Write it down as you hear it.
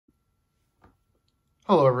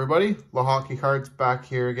Hello everybody, La Hockey Cards back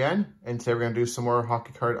here again, and today we're going to do some more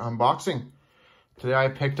hockey card unboxing. Today I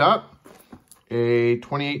picked up a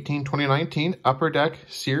 2018-2019 Upper Deck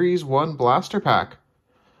Series 1 Blaster Pack.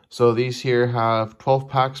 So these here have 12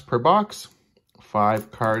 packs per box,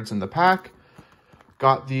 5 cards in the pack.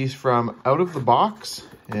 Got these from Out of the Box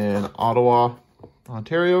in Ottawa,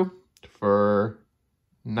 Ontario for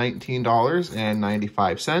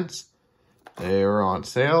 $19.95. They were on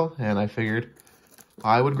sale and I figured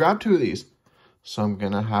I would grab 2 of these. So I'm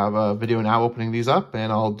going to have a video now opening these up,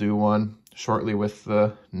 and I'll do one shortly with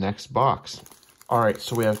the next box. All right,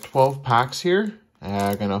 so we have 12 packs here.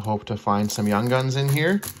 I'm going to hope to find some Young Guns in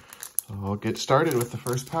here. So I'll get started with the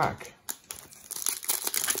first pack.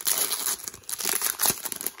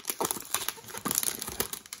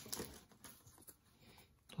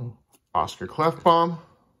 Oscar Klefbom,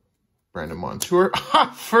 Brandon Montour.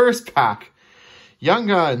 First pack, Young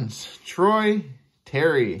Guns, Troy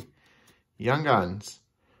Terry, Young Guns.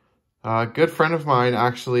 A good friend of mine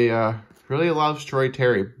actually really loves Troy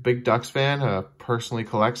Terry. Big Ducks fan, personally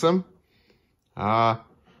collects them.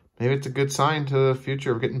 Maybe it's a good sign to the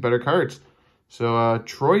future of getting better cards. So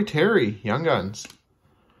Troy Terry, Young Guns.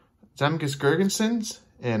 Zemgus Girgensons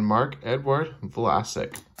and Marc-Edouard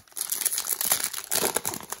Vlasic.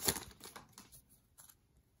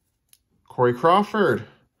 Corey Crawford,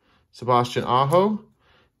 Sebastian Aho,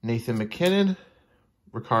 Nathan MacKinnon,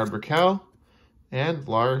 Rickard Rakell, and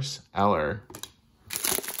Lars Eller.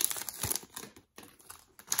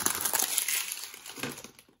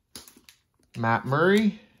 Matt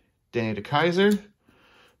Murray, Danny DeKeyser,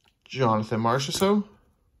 Jonathan Marchessault,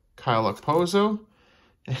 Kyle Okposo,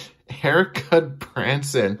 and Erik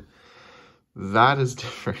Gudbranson. That is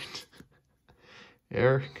different.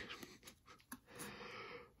 Eric.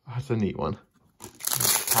 That's a neat one.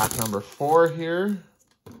 Pack number 4 here.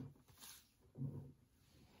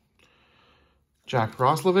 Jack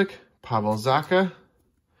Roslovic, Pavel Zacha,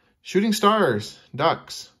 Shooting Stars,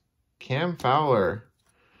 Ducks, Cam Fowler,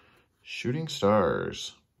 Shooting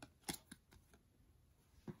Stars,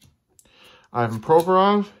 Ivan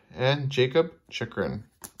Provorov, and Jacob Chychrun.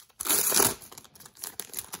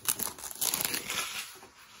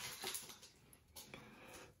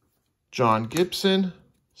 John Gibson,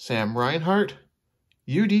 Sam Reinhart,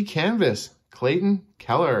 UD Canvas, Clayton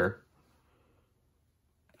Keller.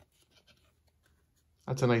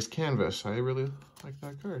 That's a nice canvas. I really like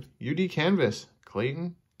that card. UD Canvas,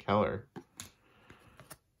 Clayton Keller.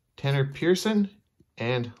 Tanner Pearson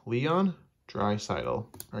and Leon Draisaitl. All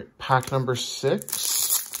right, pack number 6.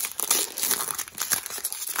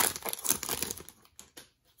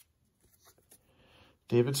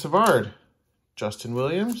 David Savard, Justin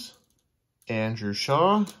Williams, Andrew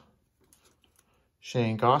Shaw,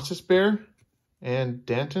 Shane Gostisbehere, and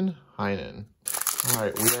Danton Heinen. All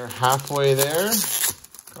right, we are halfway there.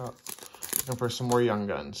 Looking for some more Young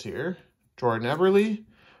Guns here. Jordan Eberle,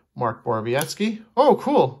 Mark Borowiecki. Oh,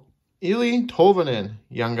 cool. Eeli Tolvanen,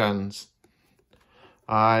 Young Guns.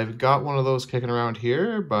 I've got one of those kicking around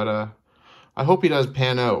here, but I hope he does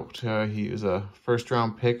pan out. He was a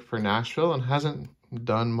first-round pick for Nashville and hasn't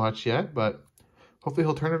done much yet, but hopefully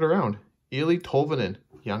he'll turn it around. Eeli Tolvanen,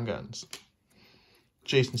 Young Guns.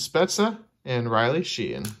 Jason Spezza and Riley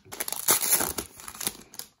Sheehan.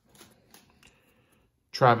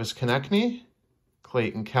 Travis Konecny,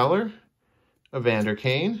 Clayton Keller, Evander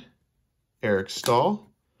Kane, Eric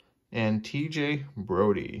Stahl, and TJ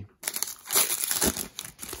Brody.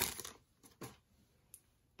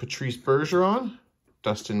 Patrice Bergeron,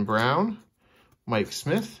 Dustin Brown, Mike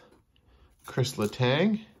Smith, Chris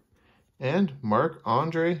Letang, and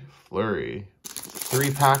Marc-Andre Fleury.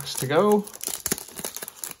 3 packs to go.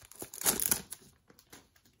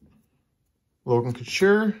 Logan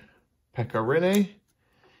Couture, Pekka Rinne,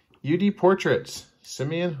 UD Portraits,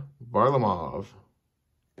 Semyon Varlamov.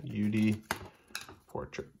 UD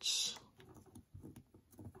Portraits.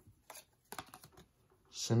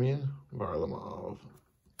 Semyon Varlamov.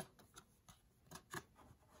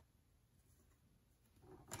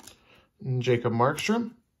 Jacob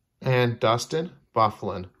Markstrom and Dustin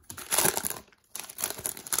Byfuglien.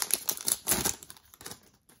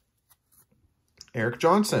 Erik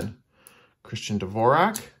Johnson, Christian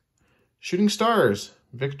Dvorak, Shooting Stars,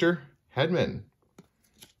 Victor Hedman.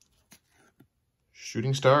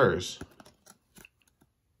 Shooting Stars,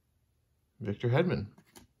 Victor Hedman.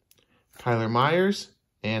 Kyler Myers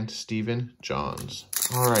and Stephen Johns.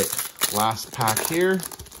 All right, last pack here.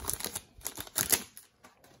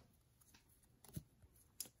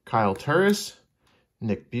 Kyle Turris,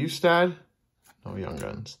 Nick Bustad, no Young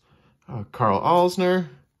Guns, Carl Alsner,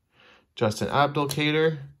 Justin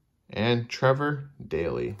Abdelkader, and Trevor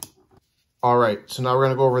Daley. All right, so now we're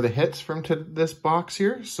going to go over the hits from this box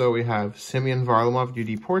here. So we have Semyon Varlamov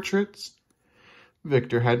UD Portraits,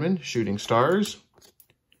 Victor Hedman Shooting Stars,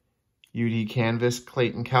 UD Canvas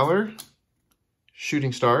Clayton Keller,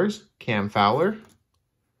 Shooting Stars Cam Fowler,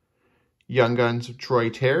 Young Guns of Troy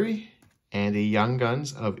Terry, and a Young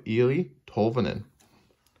Guns of Eeli Tolvanen.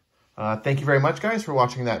 Thank you very much, guys, for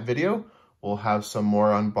watching that video. We'll have some more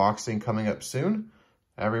unboxing coming up soon.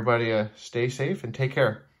 Everybody stay safe and take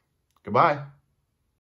care. Goodbye.